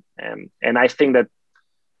well, and I think that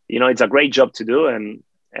it's a great job to do, and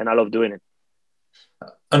I love doing it.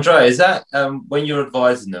 Andrea, is that when you're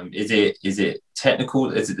advising them, is it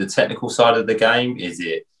technical? Is it the technical side of the game? Is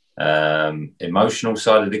it emotional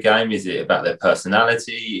side of the game? Is it about their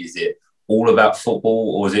personality? Is it all about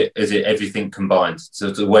football, or is it everything combined?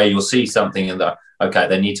 So to where you'll see something and that, okay,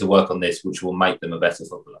 they need to work on this, which will make them a better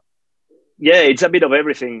footballer. Yeah, it's a bit of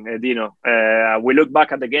everything, Dino. We look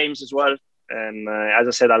back at the games as well, and as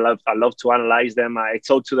I said, I love to analyze them. I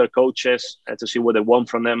talk to their coaches to see what they want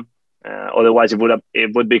from them. Otherwise, it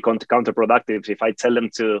would be counterproductive if I tell them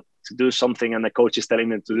to do something and the coach is telling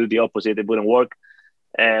them to do the opposite. It wouldn't work.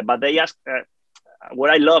 But they ask. What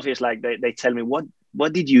I love is like they tell me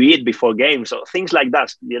what did you eat before games, so things like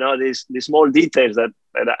that. These small details that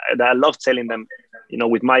I love telling them.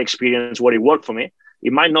 With my experience, what it worked for me.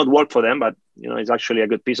 It might not work for them, but it's actually a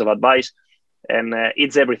good piece of advice, and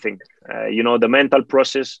it's everything. The mental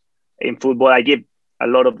process in football. I give a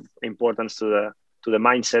lot of importance to the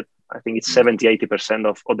mindset. I think it's 70-80%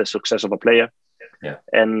 of the success of a player. Yeah.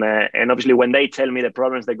 And obviously when they tell me the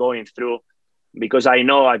problems they're going through, because I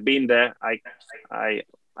know I've been there,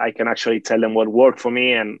 I can actually tell them what worked for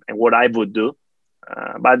me and what I would do.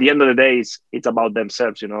 But at the end of the day, it's about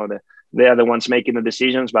themselves. They are the ones making the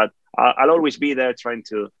decisions, but I'll always be there trying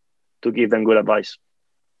to give them good advice.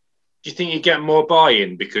 Do you think you get more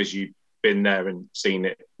buy-in because you've been there and seen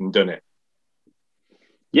it and done it?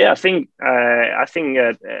 Yeah, I think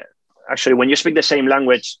actually when you speak the same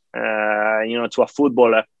language, to a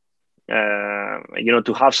footballer,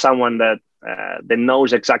 to have someone that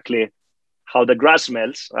knows exactly how the grass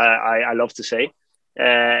smells, I love to say,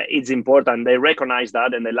 it's important. They recognize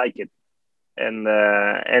that and they like it.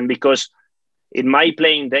 And because in my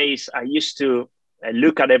playing days, I used to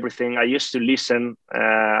look at everything. I used to listen.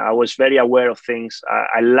 I was very aware of things.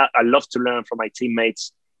 I love to learn from my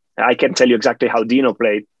teammates. I can tell you exactly how Dino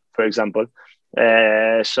played, for example.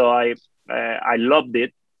 So I loved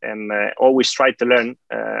it and always tried to learn.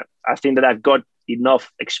 I think that I've got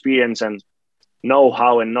enough experience and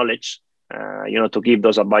know-how and knowledge, to give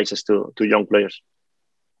those advices to young players.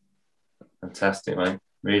 Fantastic, mate.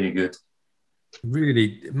 Really good.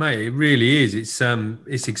 Really, mate, it really is. It's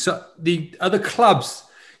the other clubs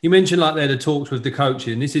you mentioned, like they're the talks with the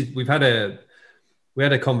coaches, and we had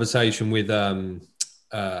a conversation with a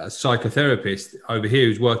psychotherapist over here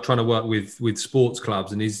who's trying to work with sports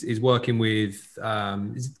clubs, and he's working with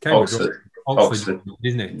Oxford,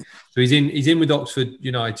 isn't it? So he's in with Oxford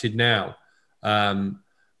United now,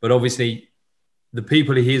 but obviously the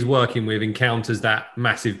people he is working with encounters that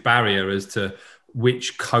massive barrier as to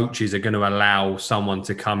which coaches are going to allow someone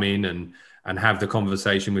to come in and have the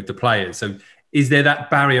conversation with the players. So is there that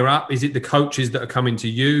barrier up? Is it the coaches that are coming to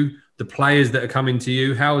you, the players that are coming to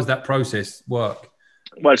you? How does that process work?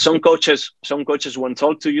 Well, some coaches won't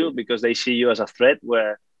talk to you because they see you as a threat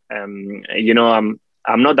where, I'm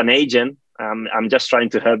not an agent. I'm just trying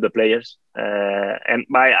to help the players. And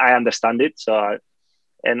I understand it. So,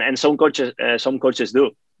 and some coaches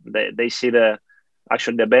do. They see the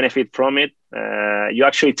benefit from it. You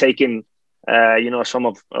actually taking, some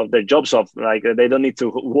of their jobs off. Like they don't need to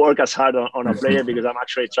work as hard on a player because I'm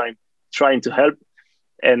actually trying to help.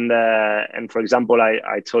 And for example,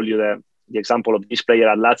 I told you the example of this player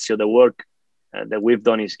at Lazio. The work that we've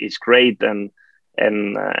done is great. And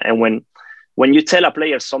when you tell a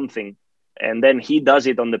player something and then he does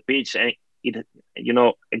it on the pitch and it,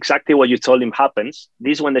 exactly what you told him happens,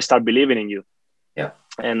 this is when they start believing in you. Yeah.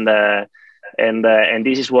 And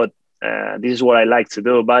this is what I like to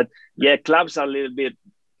do. But yeah, clubs are a little bit,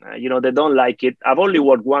 they don't like it. I've only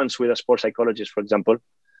worked once with a sports psychologist, for example,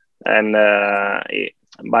 and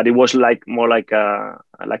but it was more like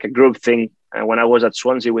a group thing. And when I was at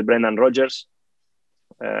Swansea with Brendan Rodgers,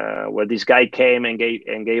 where this guy came and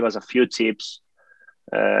gave us a few tips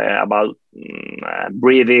about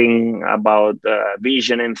breathing, about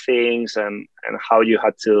vision and things, and how you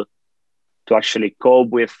had to actually cope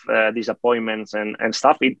with disappointments and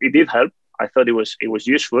stuff. It did help. I thought it was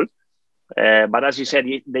useful. But as you said,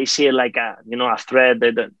 they see it like a threat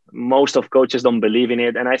that most of coaches don't believe in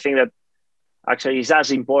it. And I think that actually it's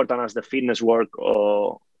as important as the fitness work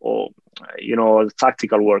or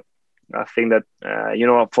tactical work. I think that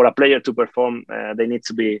for a player to perform, they need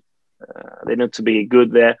to be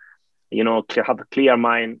good there. Have a clear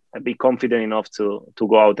mind, be confident enough to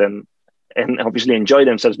go out and obviously enjoy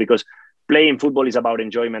themselves, because playing football is about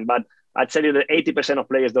enjoyment. But I'd tell you that 80% of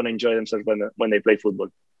players don't enjoy themselves when they play football.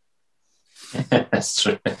 That's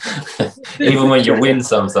true. Even when you win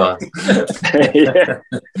sometimes. Yeah.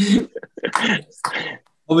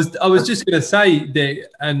 I was just going to say that,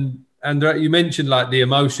 and you mentioned like the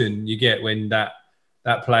emotion you get when that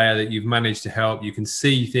player that you've managed to help, you can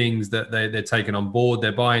see things that they're taking on board,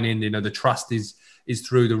 they're buying in, the trust is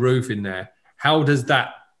through the roof in there. How does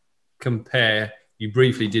that compare? You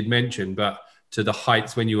briefly did mention, but to the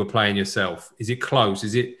heights when you were playing yourself, is it close?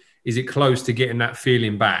 Is it close to getting that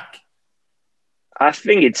feeling back? I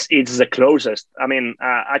think it's the closest. I mean,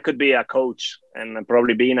 I could be a coach, and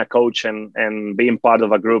probably being a coach and being part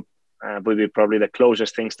of a group would be probably the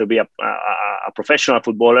closest things to be a professional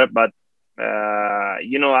footballer. But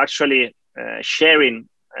actually sharing,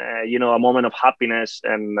 a moment of happiness,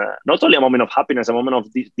 and not only a moment of happiness, a moment of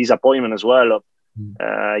disappointment as well.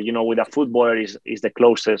 With a footballer is the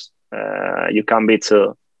closest you can be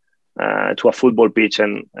to a football pitch,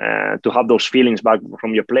 and to have those feelings back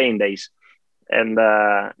from your playing days. And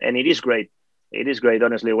it is great. It is great,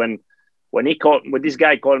 honestly. When this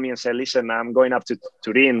guy called me and said, "Listen, I'm going up to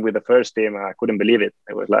Turin with the first team," I couldn't believe it.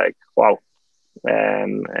 It was like, wow.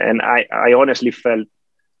 And I honestly felt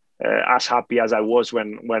as happy as I was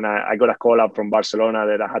when I got a call up from Barcelona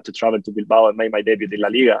that I had to travel to Bilbao and make my debut in La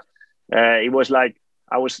Liga. It was like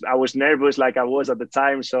I was nervous, like I was at the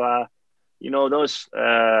time. So I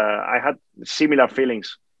had similar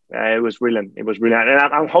feelings. It was brilliant. It was brilliant,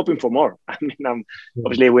 and I'm hoping for more. I mean, I'm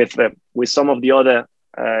obviously with some of the other,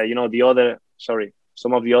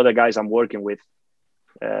 some of the other guys I'm working with.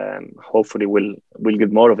 Hopefully, we'll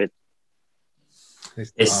get more of it.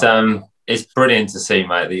 It's brilliant to see,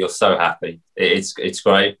 mate, that you're so happy. It's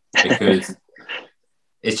great because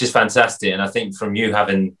it's just fantastic, and I think from you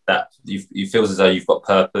having that, you feel as though you've got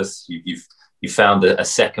purpose. You've found a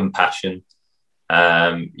second passion.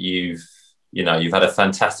 You've had a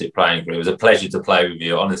fantastic playing career. It was a pleasure to play with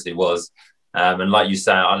you. It honestly was. And like you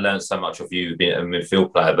say, I learned so much of you being a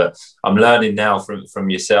midfield player, but I'm learning now from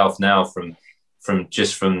yourself now, from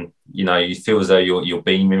you feel as though you're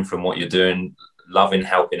beaming from what you're doing, loving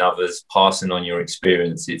helping others, passing on your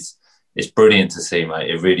experience. It's brilliant to see, mate.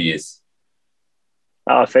 It really is.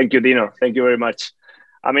 Oh, thank you, Dino. Thank you very much.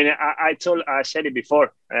 I mean, I said it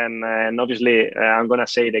before, and obviously I'm gonna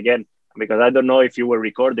say it again, because I don't know if you were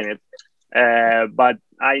recording it. But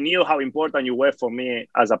I knew how important you were for me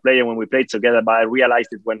as a player when we played together, but I realized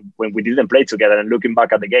it when we didn't play together, and looking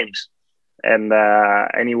back at the games. And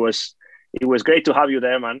it was great to have you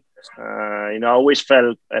there, man. I always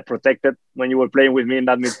felt protected when you were playing with me in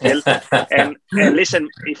that midfield. and listen,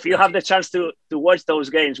 if you have the chance to watch those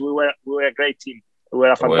games, we were a great team. We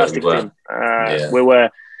were a fantastic team. We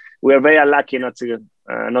were very unlucky not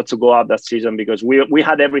to go up that season, because we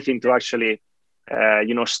had everything to actually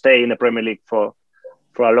stay in the Premier League for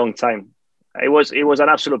a long time. It was an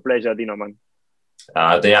absolute pleasure, Dino, man.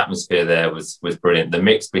 The atmosphere there was brilliant. The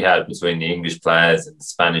mix we had between the English players and the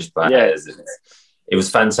Spanish players, it was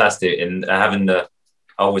fantastic. And having the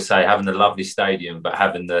lovely stadium, but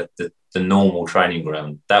having the normal training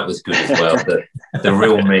ground, that was good as well. the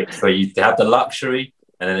real mix where you have the luxury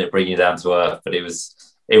and then it bring you down to earth. But it was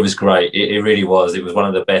great. It really was. It was one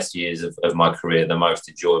of the best years of my career, the most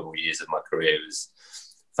enjoyable years of my career. It was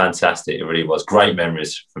fantastic. It really was. Great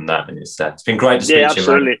memories from that. And it's been great to speak to you.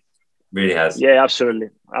 Absolutely. Really has. Yeah, absolutely.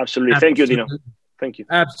 Thank you, Dino. Thank you.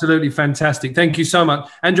 Absolutely fantastic. Thank you so much.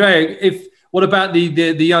 Andrea, what about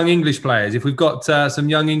the young English players? If we've got some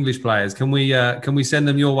young English players, can we send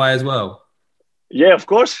them your way as well? Yeah, of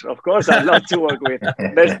course. I'd love to work with.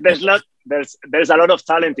 There's a lot of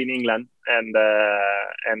talent in England, and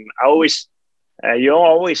I always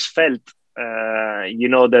felt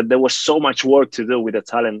that there was so much work to do with the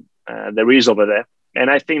talent there is over there, and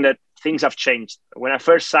I think that things have changed. When I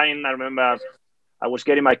first signed, I remember I was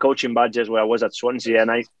getting my coaching badges where I was at Swansea,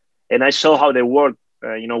 and I saw how they worked,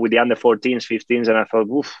 with the under 14s, 15s, and I thought,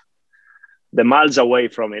 oof, the miles away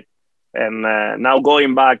from it. And now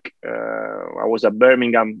going back, I was at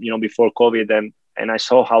Birmingham, before COVID, and I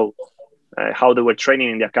saw how they were training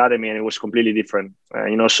in the academy, and it was completely different.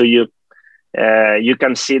 So you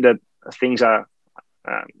can see that things are,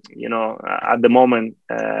 at the moment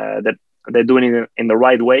that they're doing it in the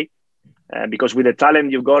right way. because with the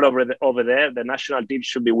talent you've got over there, the national team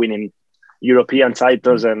should be winning European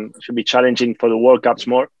titles and should be challenging for the World Cups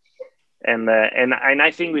more. And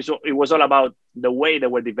I think it was all about the way they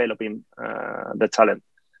were developing the talent.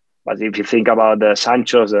 But if you think about the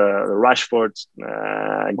Sanchos, the Rashfords,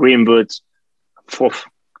 Greenwoods,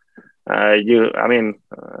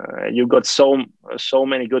 you've got so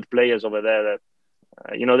many good players over there that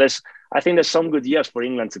I think there's some good years for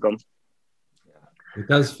England to come. It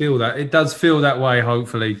does feel that. It does feel that way.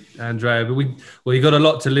 Hopefully, Andrea. But you got a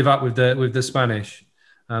lot to live up with the Spanish.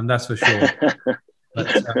 That's for sure.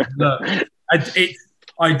 But, look,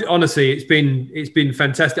 honestly, it's been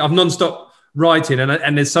fantastic. I've non-stop writing,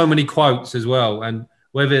 and there's so many quotes as well. And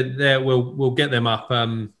whether we'll get them up.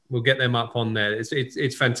 We'll get them up on there.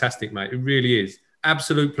 It's fantastic, mate. It really is.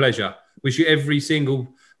 Absolute pleasure. Wish you every single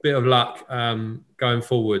bit of luck going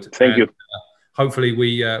forward. Thank you. Hopefully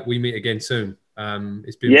we meet again soon.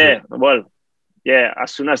 It's been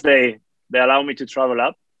as soon as they allow me to travel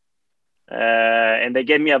up, and they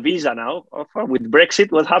gave me a visa now. With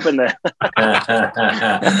Brexit, what happened there?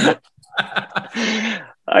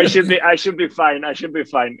 I should be fine.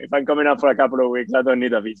 If I'm coming up for a couple of weeks, I don't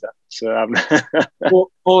need a visa. So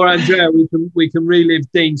or Andrea, we can relive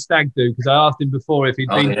Dean Stag do, because I asked him before if he'd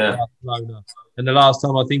been to Barcelona, and the last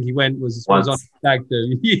time I think he went was on Stag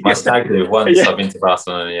do. My Stag do once. I've been to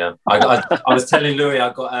Barcelona. Yeah, I was telling Louis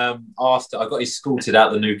I got asked. I got escorted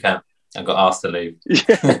out the Nou Camp. I got asked to leave.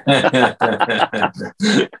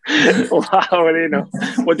 Wow, Lino.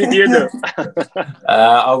 What did you do?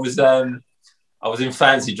 I was in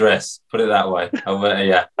fancy dress, put it that way.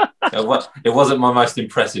 It wasn't my most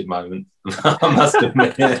impressive moment, I must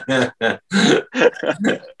admit.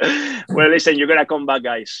 Well, listen, you're going to come back,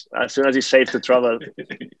 guys, as soon as it's safe to travel.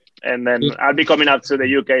 And then I'll be coming up to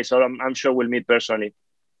the UK, so I'm sure we'll meet personally.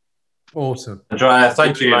 Awesome. Andrea,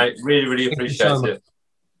 thank you, mate. Really, really appreciate it.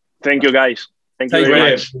 Thank you, guys. Thank you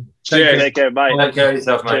very much. Cheers. Take care. Bye. Take care of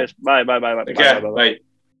yourself, mate. Cheers. Bye. Take care. Bye.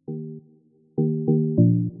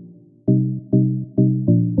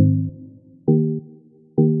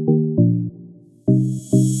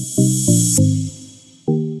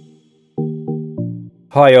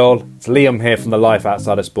 Hi all, it's Liam here from the Life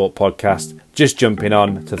Outside of Sport podcast. Just jumping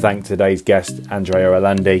on to thank today's guest, Andrea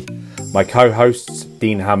Orlandi, my co-hosts,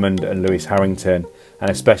 Dean Hammond and Lewis Harrington,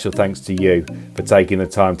 and a special thanks to you for taking the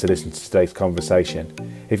time to listen to today's conversation.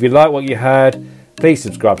 If you like what you heard, please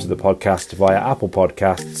subscribe to the podcast via Apple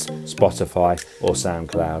Podcasts, Spotify or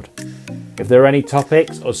SoundCloud. If there are any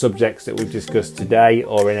topics or subjects that we've discussed today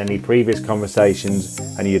or in any previous conversations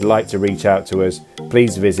and you'd like to reach out to us,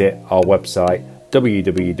 please visit our website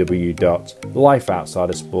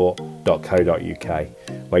www.lifeoutsidersport.co.uk,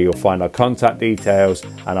 where you'll find our contact details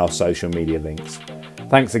and our social media links.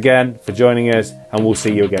 Thanks again for joining us, and we'll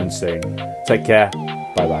see you again soon. Take care.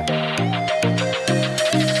 Bye bye.